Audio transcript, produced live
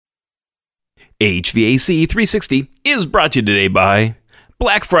HVAC 360 is brought to you today by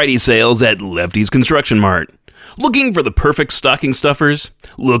Black Friday sales at Lefty's Construction Mart. Looking for the perfect stocking stuffers?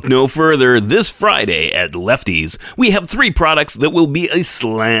 Look no further. This Friday at Lefty's, we have 3 products that will be a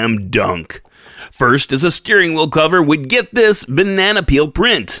slam dunk. First is a steering wheel cover with, get this, banana peel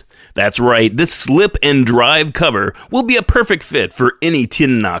print. That's right, this slip and drive cover will be a perfect fit for any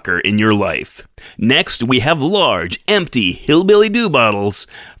tin knocker in your life. Next, we have large, empty Hillbilly Dew bottles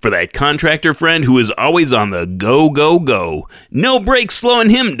for that contractor friend who is always on the go, go, go. No brakes slowing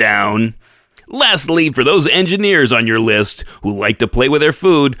him down. Lastly, for those engineers on your list who like to play with their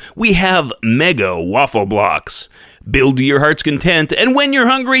food, we have Mega Waffle Blocks. Build to your heart's content, and when you're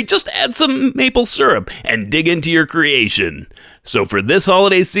hungry, just add some maple syrup and dig into your creation. So for this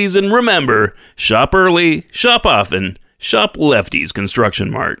holiday season, remember, shop early, shop often, shop Lefty's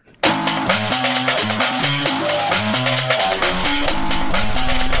Construction Mart.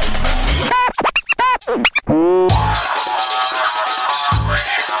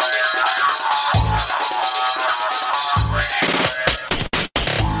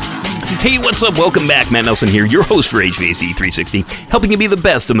 Hey, what's up? Welcome back. Matt Nelson here, your host for HVAC 360, helping you be the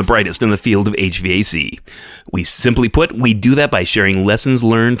best and the brightest in the field of HVAC. We simply put, we do that by sharing lessons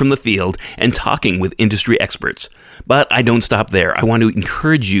learned from the field and talking with industry experts. But I don't stop there. I want to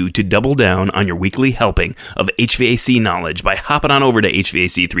encourage you to double down on your weekly helping of HVAC knowledge by hopping on over to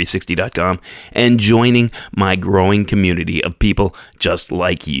HVAC360.com and joining my growing community of people just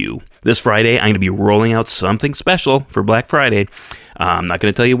like you. This Friday, I'm going to be rolling out something special for Black Friday. I'm not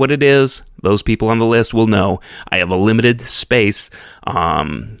going to tell you what it is. Those people on the list will know. I have a limited space,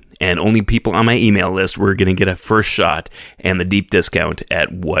 and only people on my email list were going to get a first shot and the deep discount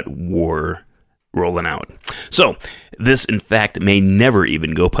at what we're rolling out. So, this, in fact, may never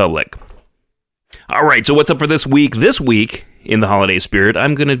even go public. All right, so what's up for this week? This week, in the holiday spirit,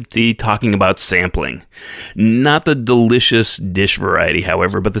 I'm going to be talking about sampling. Not the delicious dish variety,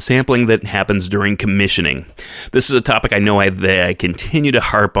 however, but the sampling that happens during commissioning. This is a topic I know I continue to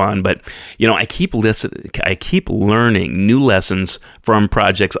harp on, but I keep learning new lessons from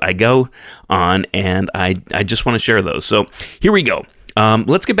projects I go on, and I just want to share those. So here we go.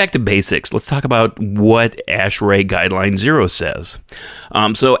 Let's get back to basics. Let's talk about what ASHRAE Guideline 0 says.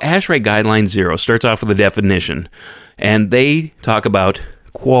 So ASHRAE Guideline 0 starts off with a definition, and they talk about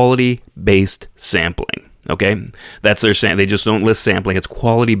quality-based sampling. Okay, that's their they just don't list sampling. It's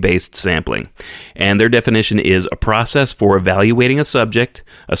quality-based sampling, and their definition is a process for evaluating a subject,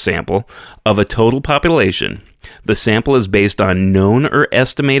 a sample of a total population. The sample is based on known or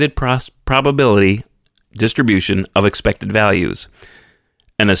estimated probability distribution of expected values.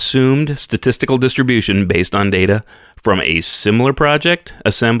 An assumed statistical distribution based on data from a similar project,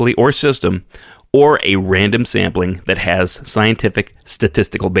 assembly, or system, or a random sampling that has scientific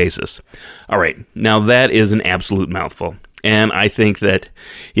statistical basis. All right, now that is an absolute mouthful. And I think that,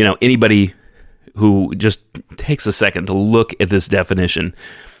 anybody who just takes a second to look at this definition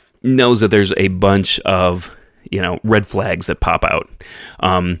knows that there's a bunch of red flags that pop out.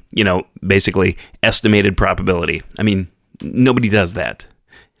 Basically estimated probability. I mean, nobody does that.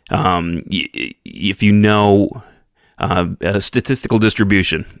 If you know a statistical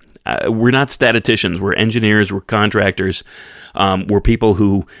distribution, we're not statisticians. We're engineers. We're contractors. We're people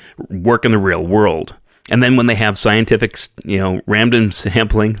who work in the real world. And then when they have scientific, random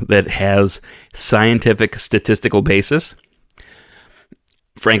sampling that has scientific statistical basis,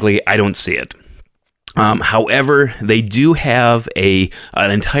 frankly, I don't see it. However, they do have an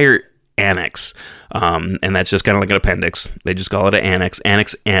entire annex, and that's just kind of like an appendix. They just call it an annex.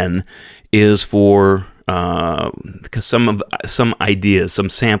 Annex N is for some ideas, some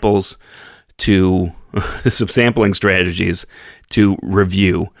samples some sampling strategies to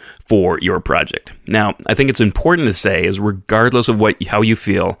review for your project. Now, I think it's important to say is regardless of how you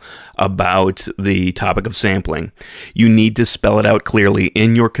feel about the topic of sampling, you need to spell it out clearly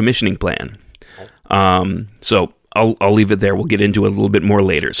in your commissioning plan. So I'll leave it there. We'll get into it a little bit more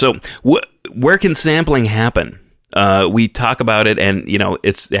later. So where can sampling happen? We talk about it, and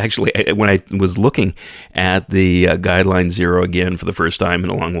it's actually, when I was looking at the Guideline 0 again for the first time in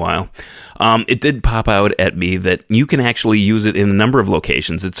a long while, it did pop out at me that you can actually use it in a number of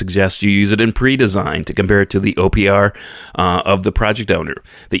locations. It suggests you use it in pre-design to compare it to the OPR of the project owner,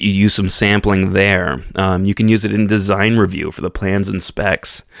 that you use some sampling there. You can use it in design review for the plans and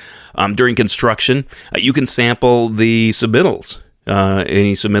specs. During construction, you can sample the submittals.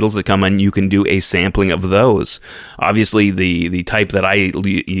 Any submittals that come in, you can do a sampling of those. Obviously, the type that I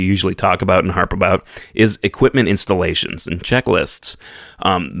usually talk about and harp about is equipment installations and checklists.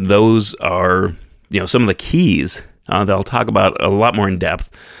 Those are some of the keys that I'll talk about a lot more in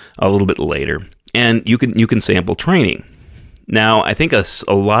depth a little bit later. And you can sample training. Now, I think a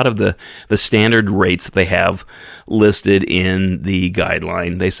lot of the standard rates they have listed in the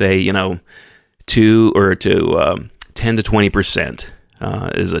guideline, they say, 10 to 20%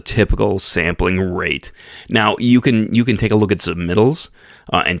 is a typical sampling rate. Now, you can take a look at submittals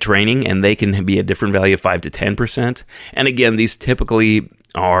and training, and they can be a different value of 5 to 10%. And again, these typically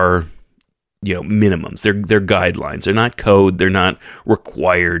are minimums. They're guidelines. They're not code. They're not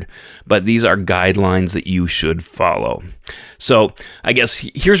required, but these are guidelines that you should follow. So I guess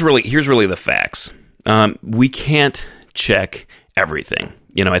here's really the facts. We can't check everything.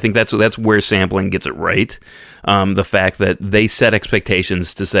 I think that's where sampling gets it right. The fact that they set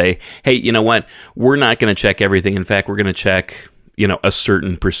expectations to say, hey, you know what? We're not going to check everything. In fact, we're going to check, a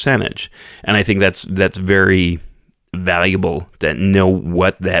certain percentage. And I think that's very valuable to know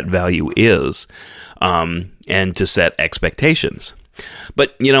what that value is, and to set expectations.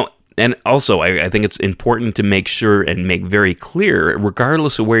 But, and also I think it's important to make sure and make very clear,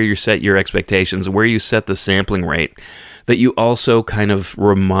 regardless of where you set your expectations, where you set the sampling rate, that you also kind of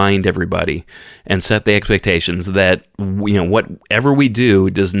remind everybody and set the expectations that, whatever we do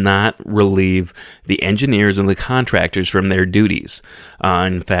does not relieve the engineers and the contractors from their duties.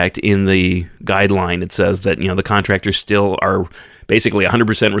 In fact, in the guideline, it says that, the contractors still are basically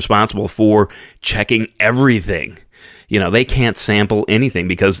 100% responsible for checking everything. They can't sample anything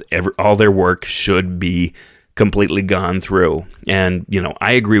because all their work should be completely gone through. And,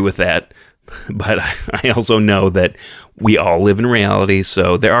 I agree with that. But I also know that we all live in reality,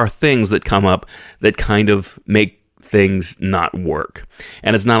 so there are things that come up that kind of make things not work.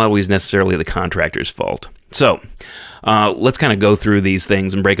 And it's not always necessarily the contractor's fault. So let's kind of go through these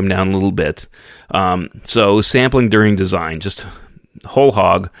things and break them down a little bit. So sampling during design, just whole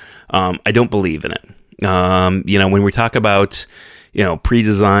hog, I don't believe in it. When we talk about,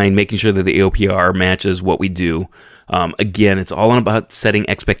 pre-design, making sure that the AOPR matches what we do, again, it's all about setting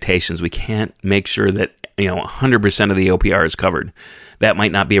expectations. We can't make sure that 100% of the OPR is covered. That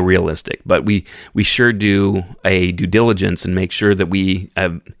might not be realistic, but we sure do a due diligence and make sure that we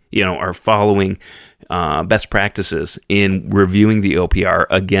have, are following best practices in reviewing the OPR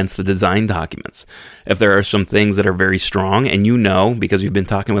against the design documents. If there are some things that are very strong, and because you've been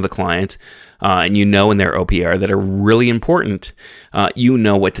talking with a client, and in their OPR that are really important,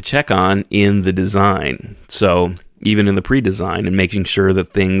 what to check on in the design. So even in the pre-design, and making sure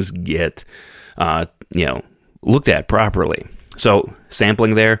that things get, looked at properly. So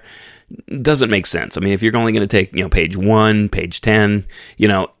sampling there doesn't make sense. I mean, if you're only going to take, page 1, page 10,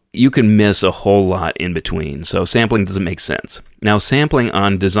 you can miss a whole lot in between. So sampling doesn't make sense. Now, sampling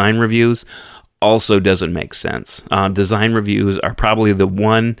on design reviews also doesn't make sense. Design reviews are probably the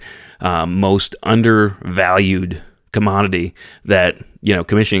one most undervalued commodity that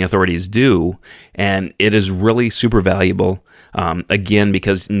commissioning authorities do, and it is really super valuable. Again,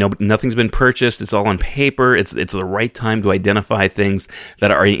 because nothing's been purchased, it's all on paper. It's the right time to identify things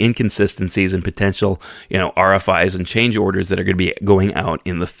that are inconsistencies and potential RFIs and change orders that are going to be going out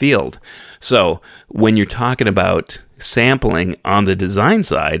in the field. So when you're talking about sampling on the design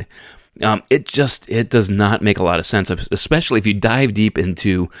side, it does not make a lot of sense, especially if you dive deep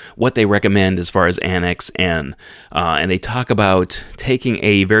into what they recommend as far as Annex N, and they talk about taking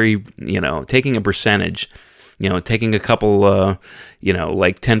a percentage, taking a couple, like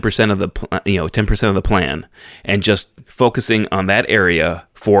 10% of the, 10% of the plan, and just focusing on that area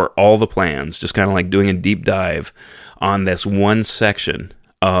for all the plans, just kind of like doing a deep dive on this one section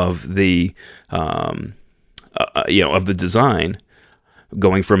of the, of the design,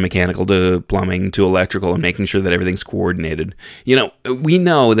 going from mechanical to plumbing to electrical and making sure that everything's coordinated. We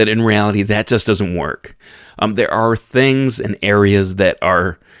know that in reality that just doesn't work. There are things and areas that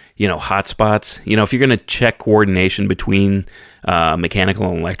are, hot spots. If you're going to check coordination between mechanical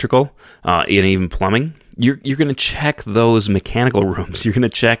and electrical, and even plumbing, you're going to check those mechanical rooms. You're going to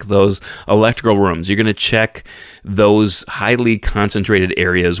check those electrical rooms. You're going to check those highly concentrated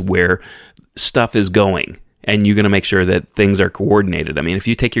areas where stuff is going. And you're going to make sure that things are coordinated. I mean, if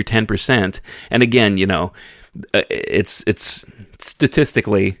you take your 10%, and again, it's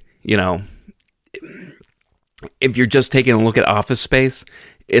statistically, if you're just taking a look at office space,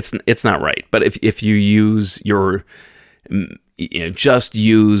 it's not right. But if you use your, just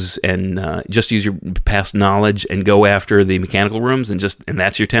use your past knowledge and go after the mechanical rooms and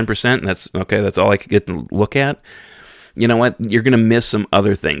that's your 10%, and that's okay. That's all I could get to look at. You know what? You're going to miss some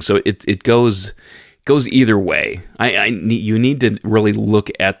other things. So it goes either way. You need to really look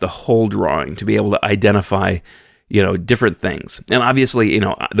at the whole drawing to be able to identify, different things. And obviously,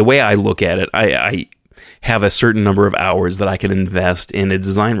 the way I look at it, have a certain number of hours that I can invest in a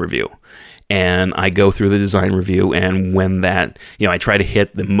design review. And I go through the design review, and when that, I try to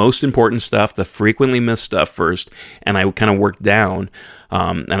hit the most important stuff, the frequently missed stuff first, and I kind of work down.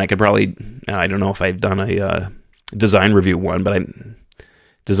 And I could probably, I don't know if I've done a design review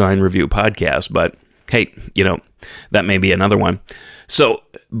design review podcast, but hey, that may be another one. So,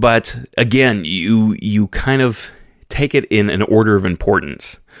 but again, you kind of take it in an order of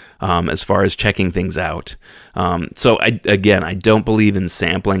importance as far as checking things out. So I don't believe in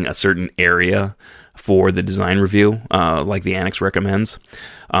sampling a certain area for the design review, like the Annex recommends.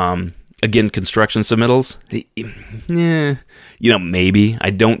 Again, construction submittals, maybe. I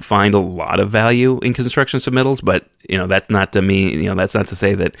don't find a lot of value in construction submittals, but, that's not to me, that's not to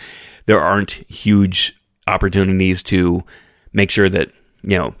say that there aren't huge opportunities to make sure that,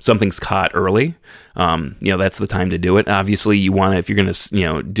 something's caught early. That's the time to do it. Obviously, you want to, if you're going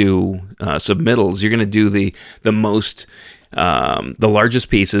to, do submittals, you're going to do the most, the largest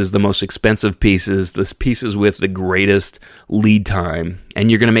pieces, the most expensive pieces, the pieces with the greatest lead time,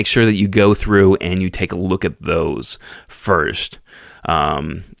 and you're going to make sure that you go through and you take a look at those first.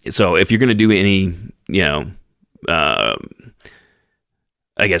 So if you're going to do any,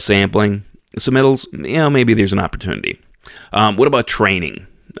 sampling submittals, maybe there's an opportunity. What about training?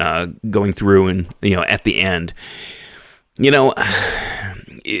 Going through and, at the end,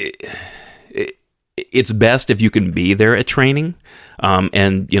 it's best if you can be there at training.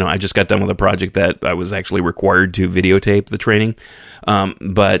 And, I just got done with a project that I was actually required to videotape the training.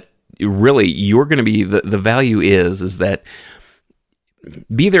 But really, you're going to be, the value is that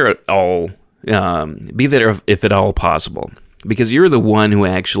be there at all, be there if at all possible. Because you're the one who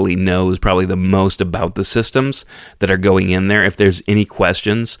actually knows probably the most about the systems that are going in there. If there's any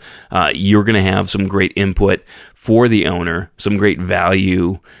questions, you're going to have some great input for the owner, some great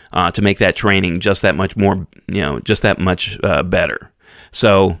value to make that training just that much more, just that much better.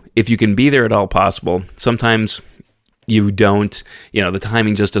 So if you can be there at all possible, sometimes you don't, the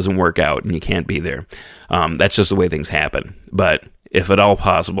timing just doesn't work out and you can't be there. That's just the way things happen. But if at all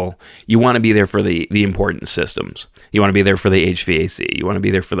possible, you want to be there for the important systems. You want to be there for the HVAC. You want to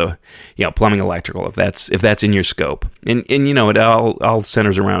be there for the plumbing, electrical, if that's in your scope. And it all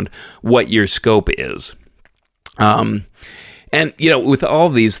centers around what your scope is. And with all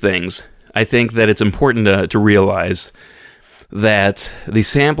these things, I think that it's important to realize that the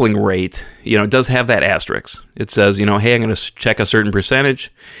sampling rate, does have that asterisk. It says, hey, I'm going to check a certain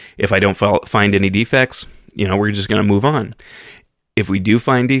percentage. If I don't find any defects, we're just going to move on. If we do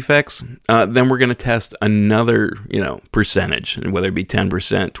find defects, then we're going to test another, percentage, whether it be 10%,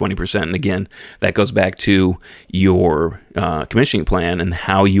 20%. And again, that goes back to your commissioning plan and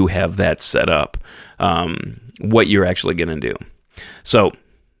how you have that set up, what you're actually going to do. So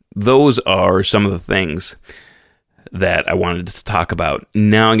those are some of the things that I wanted to talk about.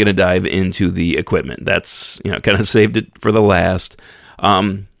 Now I'm going to dive into the equipment. That's, kind of saved it for the last.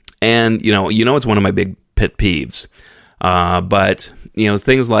 And, it's one of my big pet peeves. But,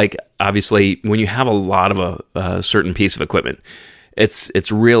 things like, obviously, when you have a lot of a certain piece of equipment,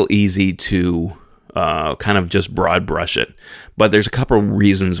 it's real easy to kind of just broad brush it. But there's a couple of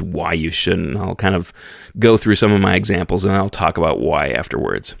reasons why you shouldn't. I'll kind of go through some of my examples, and I'll talk about why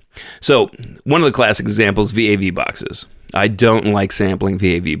afterwards. So one of the classic examples, VAV boxes. I don't like sampling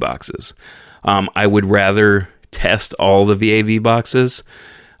VAV boxes. I would rather test all the VAV boxes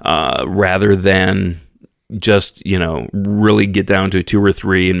rather than just, really get down to 2 or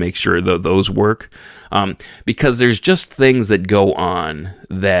 3 and make sure that those work. Because there's just things that go on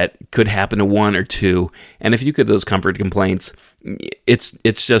that could happen to 1 or 2. And if you get those comfort complaints, it's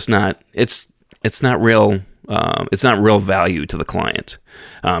just not, it's not real, it's not real value to the client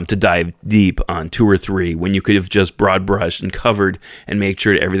to dive deep on 2 or 3 when you could have just broad brushed and covered and make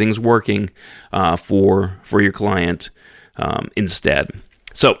sure everything's working for your client instead.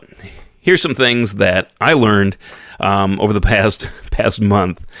 So here's some things that I learned over the past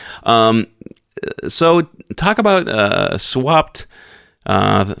month. So talk about swapped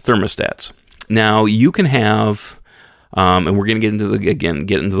thermostats. Now you can have, and we're going to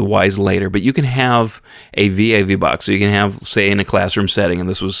get into the whys later, but you can have a VAV box. So you can have, say, in a classroom setting, and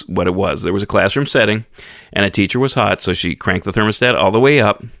this was what it was. There was a classroom setting, and a teacher was hot, so she cranked the thermostat all the way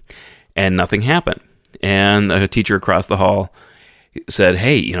up, and nothing happened. And a teacher across the hall said,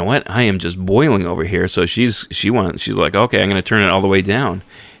 "Hey, you know what? I am just boiling over here." So she's like, "Okay, I'm going to turn it all the way down."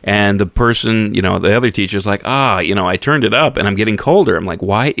 And the person, the other teacher's like, I turned it up and I'm getting colder. I'm like,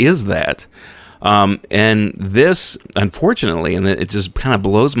 why is that? And this, unfortunately, and it just kind of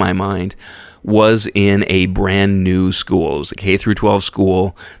blows my mind, was in a brand new school. It was a K through 12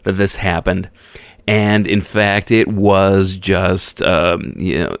 school that this happened. And in fact, it was just,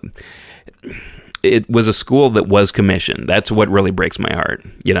 it was a school that was commissioned. That's what really breaks my heart.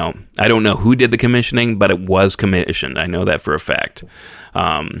 I don't know who did the commissioning, but it was commissioned. I know that for a fact.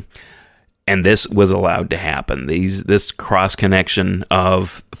 And this was allowed to happen. This cross connection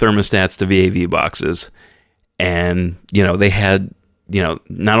of thermostats to VAV boxes, and they had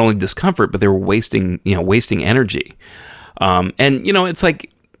not only discomfort, but they were wasting energy. And it's like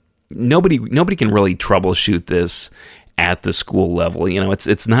nobody can really troubleshoot this at the school level.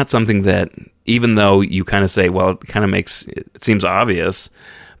 It's not something that, even though you kind of say, well, it kind of it seems obvious,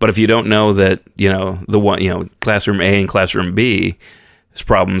 but if you don't know that the one classroom A and classroom B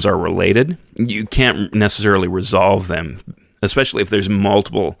problems are related, you can't necessarily resolve them, especially if there's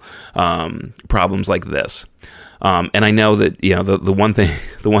multiple problems like this. And I know that the one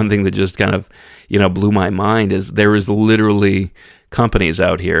thing that just kind of blew my mind is there is literally companies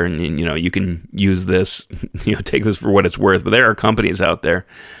out here, and you can use this, take this for what it's worth, but there are companies out there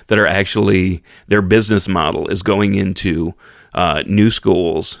that are actually, their business model is going into new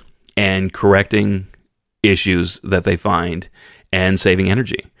schools and correcting issues that they find and saving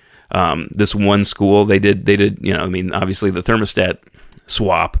energy. This one school, they did, obviously the thermostat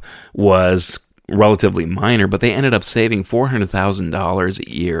swap was relatively minor, but they ended up saving $400,000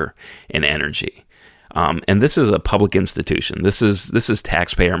 a year in energy. And this is a public institution. This is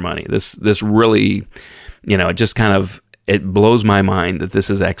taxpayer money. This really, it just kind of, it blows my mind that this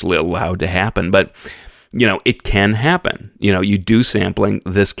is actually allowed to happen. But it can happen. You do sampling.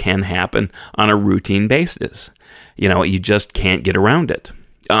 This can happen on a routine basis. You just can't get around it.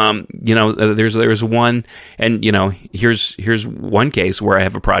 There's one, and here's one case where I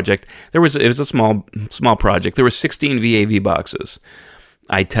have a project. It was a small project. There were 16 VAV boxes.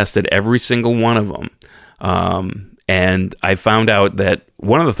 I tested every single one of them, and I found out that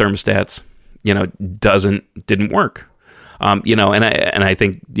one of the thermostats, didn't work. And I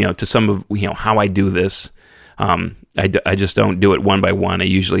think to some of how I do this, I just don't do it one by one. I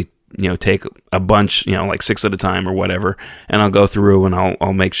usually take a bunch, like 6 at a time or whatever, and I'll go through and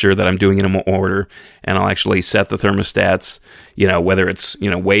I'll make sure that I'm doing it in order, and I'll actually set the thermostats, whether it's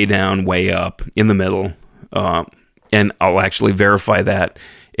way down, way up, in the middle, and I'll actually verify that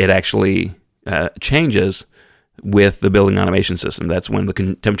it actually changes with the building automation system. That's when the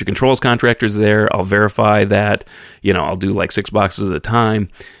temperature controls contractor's there. I'll verify that, I'll do like 6 boxes at a time,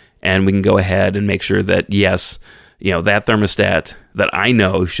 and we can go ahead and make sure that, yes, that thermostat that I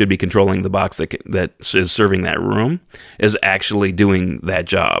know should be controlling the box that is serving that room is actually doing that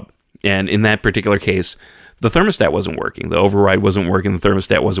job. And in that particular case, the thermostat wasn't working. The override wasn't working. The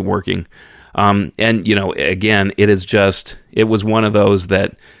thermostat wasn't working. And, again, it was one of those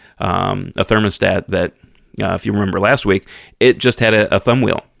that a thermostat that, if you remember last week, it just had a thumb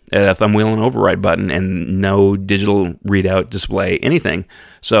wheel. It had a thumb wheel and override button and no digital readout display, anything.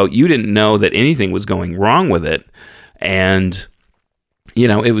 So you didn't know that anything was going wrong with it. And,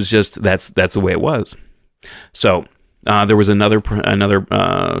 it was just, that's the way it was. So there was another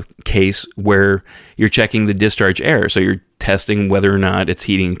case where you're checking the discharge air. So you're testing whether or not it's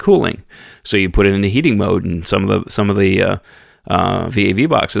heating and cooling. So you put it into heating mode, and some of the VAV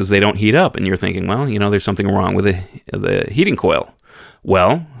boxes, they don't heat up, and you're thinking, well, there's something wrong with the heating coil.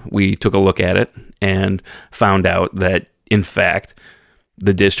 Well, we took a look at it and found out that, in fact,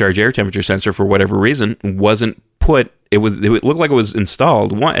 the discharge air temperature sensor, for whatever reason, wasn't put. It looked like it was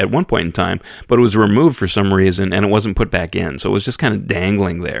installed at one point in time, but it was removed for some reason, and it wasn't put back in. So it was just kind of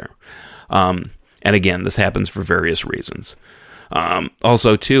dangling there. And again, this happens for various reasons.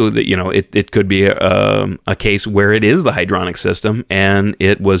 Also, too, that it could be a case where it is the hydronic system, and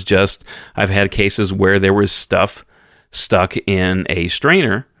it was just. I've had cases where there was stuff stuck in a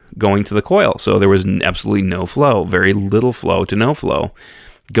strainer going to the coil, so there was absolutely no flow, very little flow to no flow,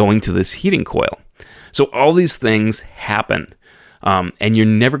 going to this heating coil. So all these things happen, and you're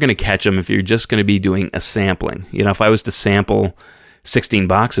never going to catch them if you're just going to be doing a sampling. If I was to sample 16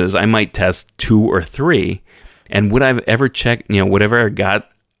 boxes, I might test 2 or 3. And would I have ever checked, whatever I got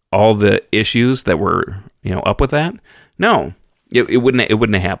all the issues that were, up with that? No, it wouldn't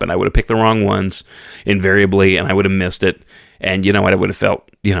have happened. I would have picked the wrong ones invariably, and I would have missed it. And I would have felt,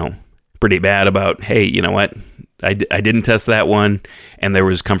 pretty bad about, hey, I didn't test that one, and there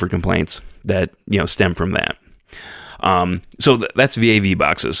was comfort complaints that, stem from that. So that's VAV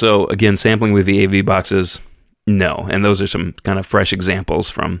boxes. So again, sampling with VAV boxes, no. And those are some kind of fresh examples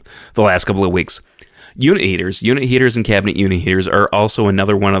from the last couple of weeks. Unit heaters and cabinet unit heaters are also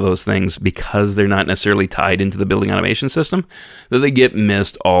another one of those things, because they're not necessarily tied into the building automation system, that they get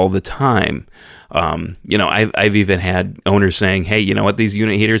missed all the time. I've even had owners saying, hey, these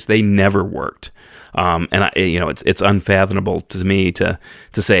unit heaters, they never worked. And it's unfathomable to me to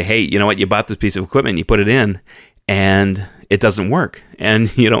say, hey, you know what, you bought this piece of equipment, you put it in, and it doesn't work.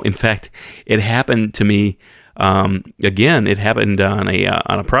 And in fact, it happened to me again. It happened on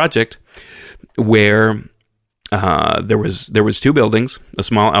a project where there was two buildings, a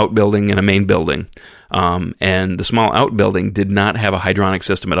small outbuilding and a main building, and the small outbuilding did not have a hydronic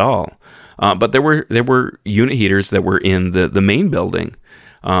system at all. But there were unit heaters that were in the main building.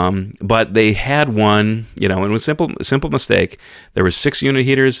 But they had one, and it was simple mistake. There were 6 unit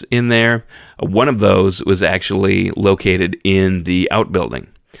heaters in there. One of those was actually located in the outbuilding.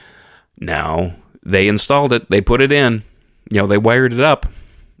 Now, they installed it, they put it in, they wired it up,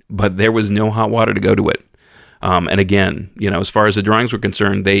 but there was no hot water to go to it. And again, as far as the drawings were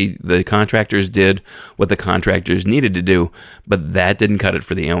concerned, the contractors did what the contractors needed to do, but that didn't cut it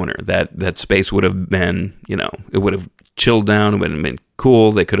for the owner. That space would have been, it would have chilled down, it would have been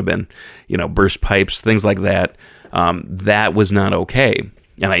cool. They could have been, burst pipes, things like that. That was not okay.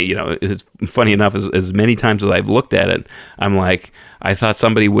 And it's funny enough, as many times as I've looked at it, I'm like, I thought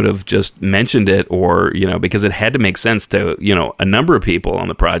somebody would have just mentioned it, or, because it had to make sense to, a number of people on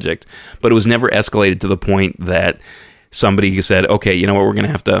the project, but it was never escalated to the point that somebody said, okay, you know what, we're going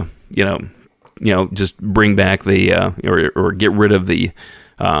to have to, just bring back the, or get rid of the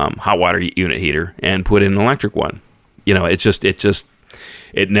hot water unit heater and put in an electric one.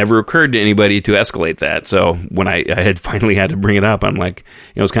 It never occurred to anybody to escalate that. So when I had finally had to bring it up, I'm like,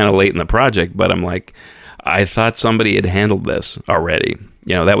 it was kind of late in the project, but I'm like, I thought somebody had handled this already.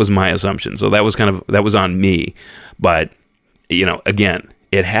 That was my assumption. So that was on me. But, again,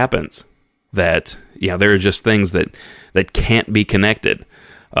 it happens that, there are just things that can't be connected.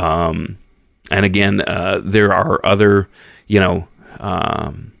 And again, there are other,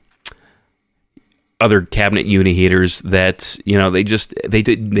 other cabinet unit heaters that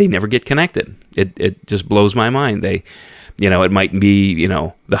they never get connected. It just blows my mind. It might be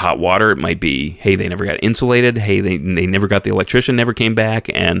the hot water. It might be, hey, they never got insulated. Hey, they never got the electrician, never came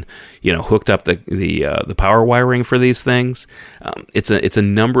back and hooked up the power wiring for these things. It's a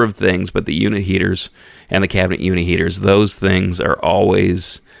number of things, but the unit heaters and the cabinet unit heaters, those things are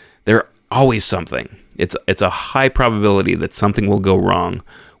always something. It's a high probability that something will go wrong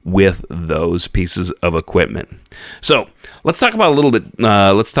with those pieces of equipment. So let's talk about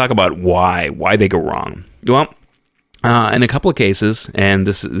why they go wrong. Well, in a couple of cases, and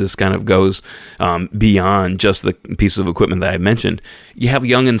this kind of goes beyond just the pieces of equipment that I mentioned, you have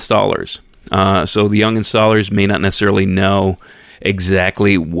young installers. So the young installers may not necessarily know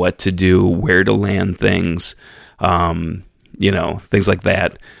exactly what to do, where to land things, things like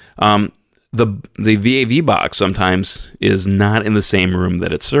that. The VAV box sometimes is not in the same room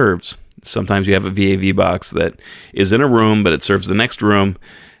that it serves. Sometimes you have a VAV box that is in a room, but it serves the next room,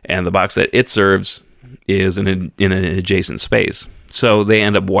 and the box that it serves is in an adjacent space. So they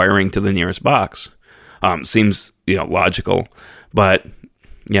end up wiring to the nearest box. Seems logical, but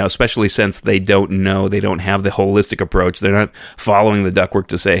especially since they don't have the holistic approach. They're not following the ductwork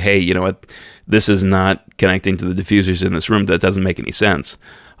to say, hey, you know what, this is not connecting to the diffusers in this room. That doesn't make any sense.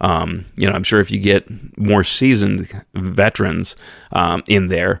 I'm sure if you get more seasoned veterans in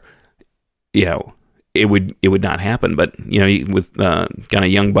there, it would not happen. But with kind of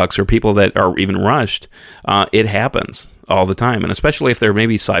young bucks or people that are even rushed, it happens all the time, and especially if they're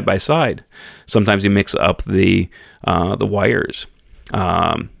maybe side by side. Sometimes you mix up the wires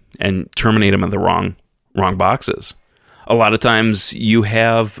and terminate them in the wrong boxes. A lot of times you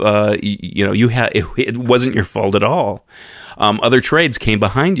have, it wasn't your fault at all. Other trades came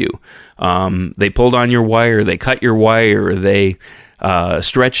behind you. They pulled on your wire, they cut your wire, they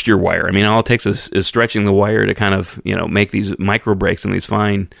stretched your wire. I mean, all it takes is stretching the wire to kind of, make these micro breaks and these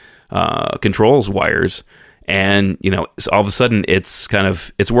fine controls wires. And, all of a sudden it's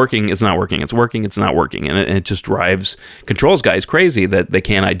working, it's not working, it's working, it's not working. And it just drives controls guys crazy that they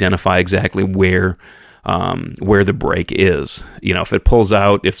can't identify exactly where the break is. If it pulls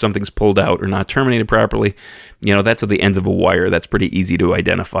out, if something's pulled out or not terminated properly, that's at the end of a wire. That's pretty easy to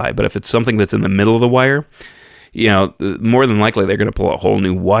identify. But if it's something that's in the middle of the wire, more than likely they're going to pull a whole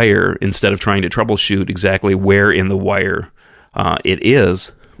new wire instead of trying to troubleshoot exactly where in the wire it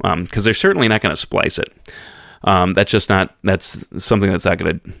is, because they're certainly not going to splice it. That's something that's not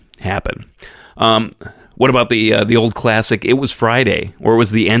going to happen. What about the old classic, it was Friday, or it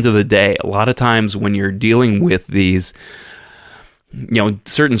was the end of the day? A lot of times when you're dealing with these,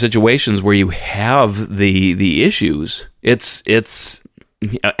 certain situations where you have the issues, it's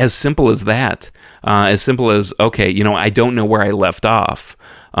as simple as that. As simple as, okay, I don't know where I left off.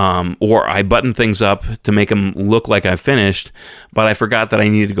 Or I button things up to make them look like I finished, but I forgot that I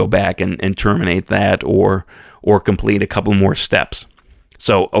needed to go back and terminate that or complete a couple more steps.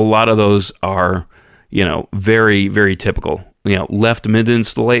 So a lot of those are, very, very typical. Left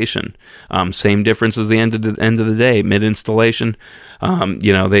mid-installation. Same difference as the end of the day. Mid-installation,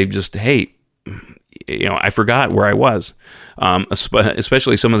 they just, hey, I forgot where I was.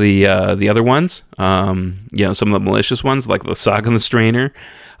 Especially some of the other ones, some of the malicious ones like the sock and the strainer,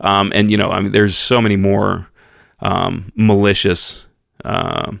 and there's so many more malicious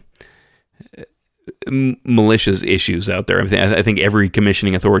issues out there. I think every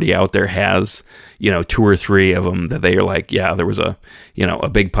commissioning authority out there has 2 or 3 of them that they are like, yeah, there was a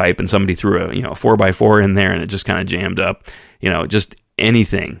big pipe and somebody threw a 4x4 in there and it just kind of jammed up. Just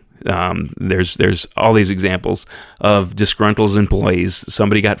anything. There's all these examples of disgruntled employees.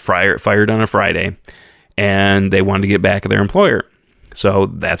 Somebody got fired on a Friday, and they wanted to get back at their employer, so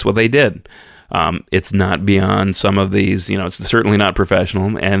that's what they did. It's not beyond some of these. It's certainly not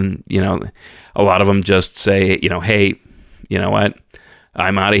professional, and a lot of them just say, hey, you know what,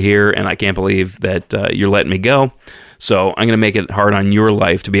 I'm out of here, and I can't believe that you're letting me go. So I'm going to make it hard on your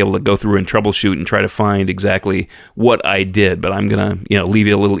life to be able to go through and troubleshoot and try to find exactly what I did. But I'm going to, leave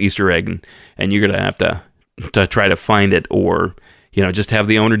you a little Easter egg, and you're going to have to try to find it, or, just have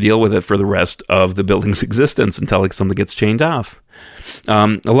the owner deal with it for the rest of the building's existence until something gets chained off.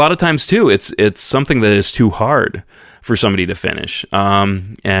 A lot of times too, it's something that is too hard for somebody to finish,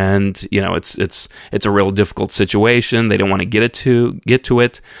 and it's a real difficult situation. They don't want to get to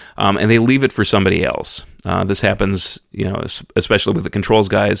it, and they leave it for somebody else. This happens, especially with the controls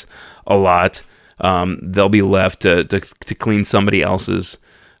guys, a lot. They'll be left to clean somebody else's,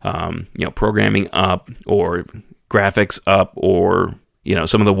 programming up or graphics up, or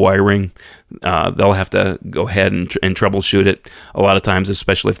some of the wiring. They'll have to go ahead and troubleshoot it. A lot of times,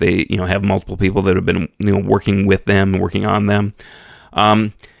 especially if they have multiple people that have been working with them, working on them,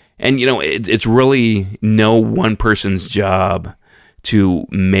 and it's really no one person's job to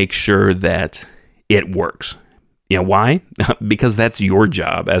make sure that it works. Why? Because that's your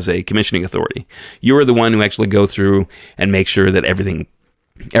job as a commissioning authority. You're the one who actually go through and make sure that everything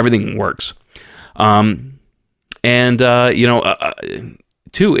works.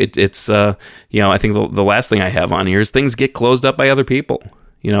 Too, it's I think the last thing I have on here is things get closed up by other people.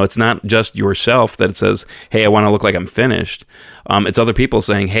 It's not just yourself that says, hey, I want to look like I'm finished. It's other people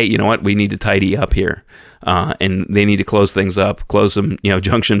saying, hey, you know what, we need to tidy up here. And they need to close things up, close some,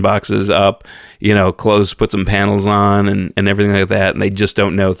 junction boxes up, put some panels on and everything like that. And they just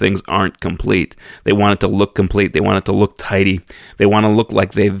don't know things aren't complete. They want it to look complete. They want it to look tidy. They want to look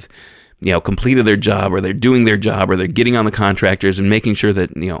like they've, completed their job, or they're doing their job, or they're getting on the contractors and making sure that,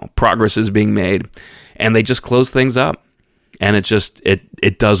 progress is being made. And they just close things up. And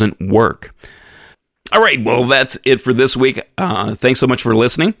it doesn't work. All right, well, that's it for this week. Thanks so much for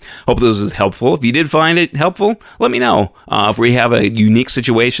listening. Hope this was helpful. If you did find it helpful, let me know. If we have a unique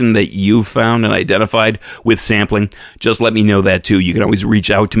situation that you've found and identified with sampling, just let me know that too. You can always reach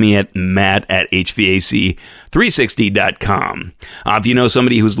out to me at matt@hvac360.com. If you know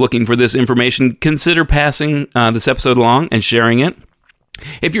somebody who's looking for this information, consider passing this episode along and sharing it.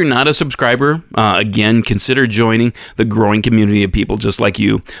 If you're not a subscriber, again, consider joining the growing community of people just like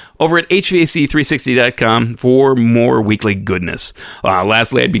you over at HVAC360.com for more weekly goodness.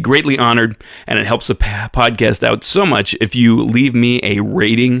 Lastly, I'd be greatly honored, and it helps the podcast out so much if you leave me a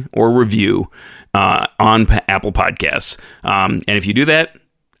rating or review on Apple Podcasts. And if you do that,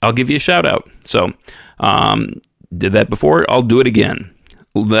 I'll give you a shout out. So, did that before, I'll do it again.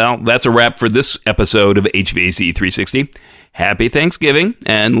 Well, that's a wrap for this episode of HVAC 360. Happy Thanksgiving,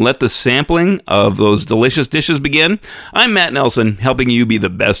 and let the sampling of those delicious dishes begin. I'm Matt Nelson, helping you be the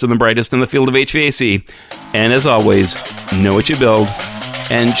best and the brightest in the field of HVAC. And as always, know what you build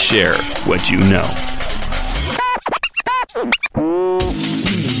and share what you know.